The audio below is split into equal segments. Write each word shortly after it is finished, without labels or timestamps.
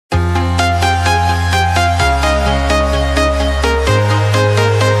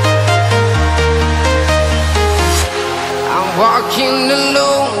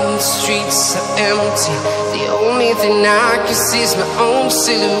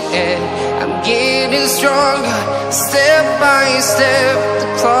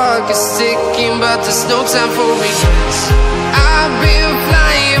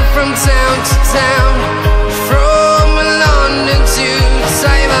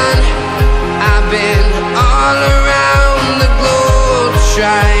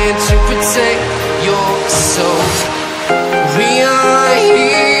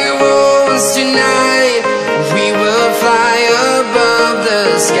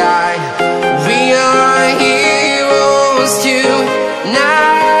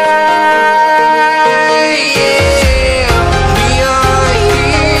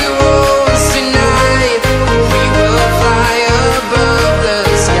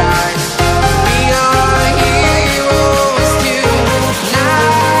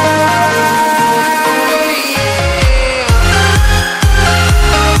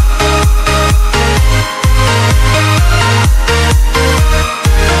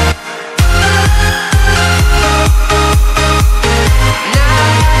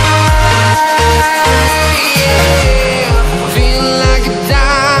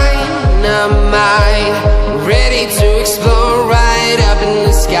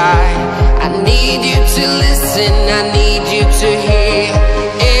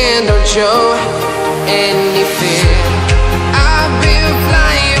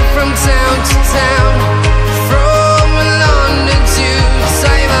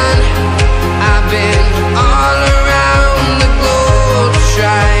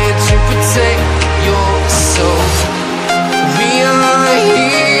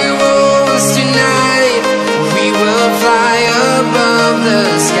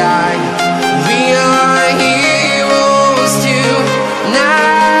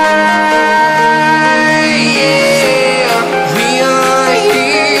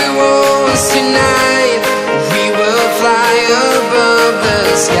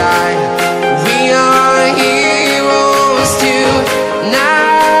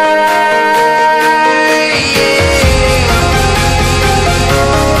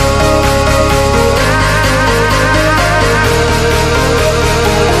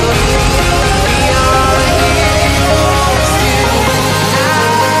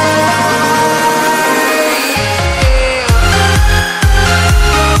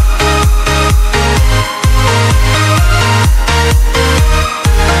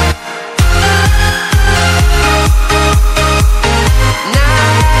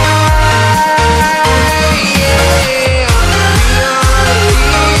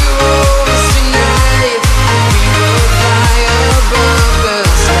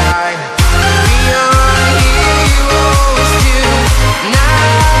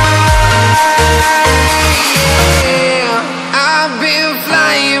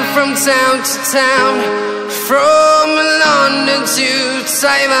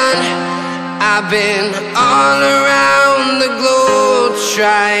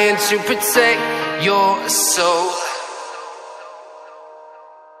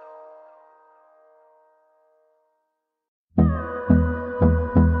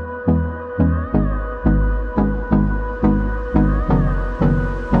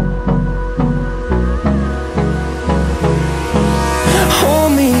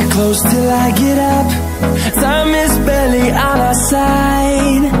Hold me close till I get up. Time is barely on our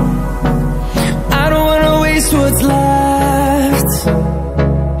side. I don't wanna waste what's left.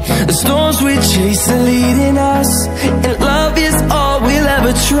 The storms we chase are leading us, and love is all we'll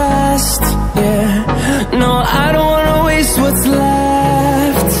ever trust. Yeah, no, I don't wanna waste what's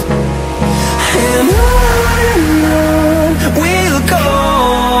left. And on we'll go,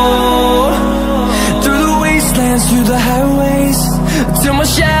 through the wastelands, through the highways, till my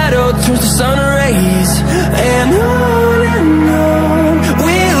shadow turns to sun rays. And on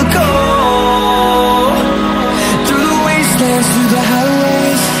we'll go, through the wastelands, through the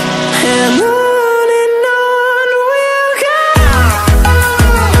highways, and on we'll go.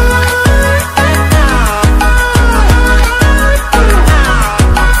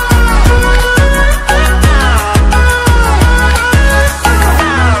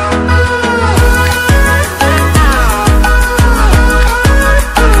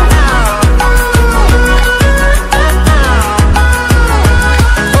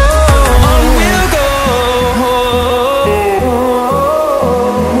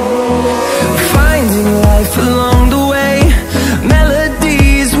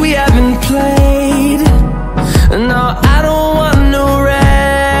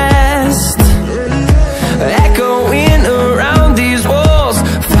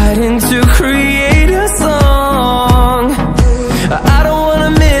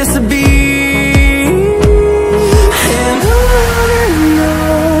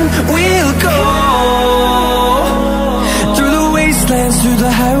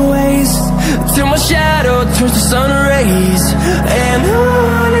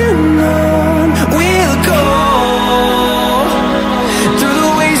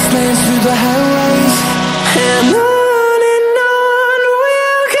 through the highways, and on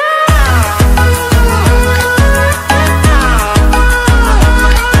we'll go.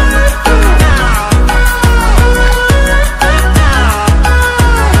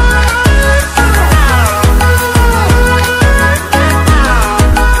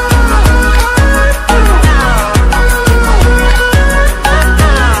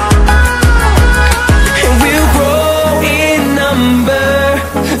 And we'll grow in number,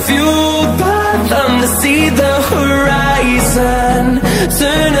 fueled by them to see the horizon,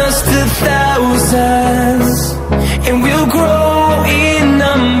 turn us to thousands. And we'll grow in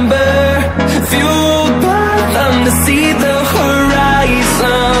number, fueled by them to see the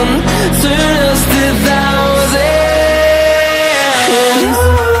horizon, turn us to thousands. And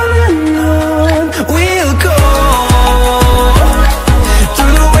on we'll go,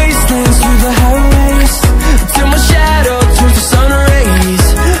 through the wastelands, through the highways, till my shadow turns to sun rays.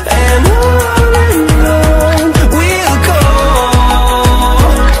 And on we'll go,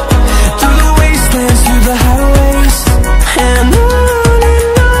 through the wastelands, through the highways, and on we'll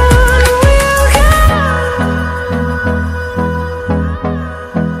go.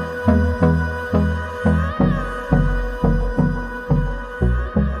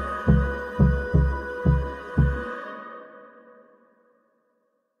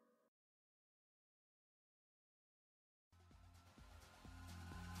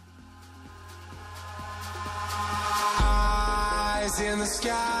 Eyes in the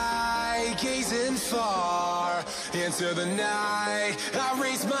sky, gazing far into the night. I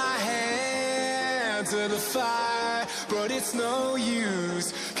raise my hand to the fire, but it's no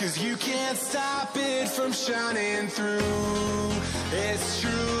use, 'cause you can't stop it from shining through. It's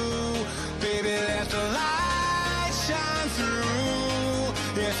true, baby, let the light shine through.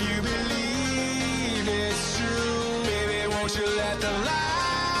 If you believe it's true, baby, won't you let the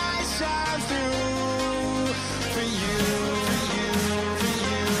light shine through for you.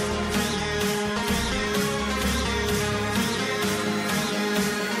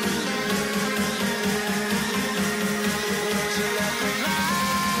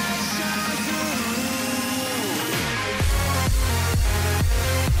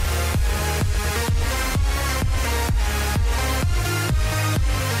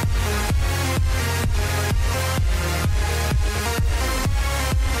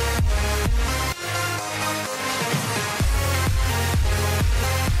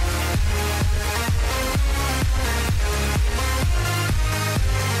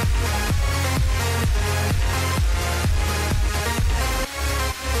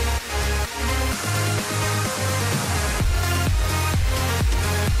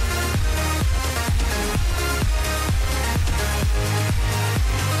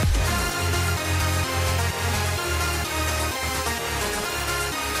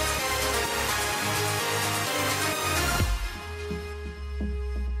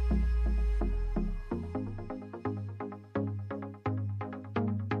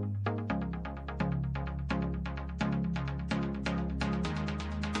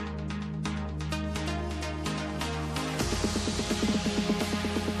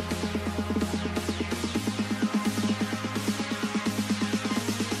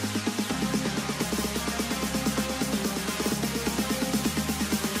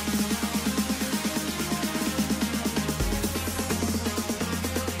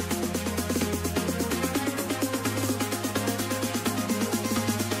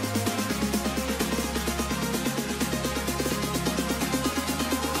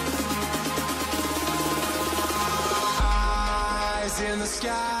 In the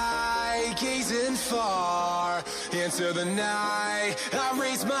sky, gazing far into the night. I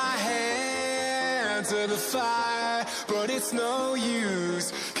raise my hand to the fire, but it's no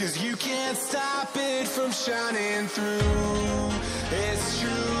use, 'cause you can't stop it from shining through. It's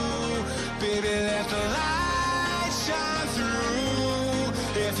true, baby, let the light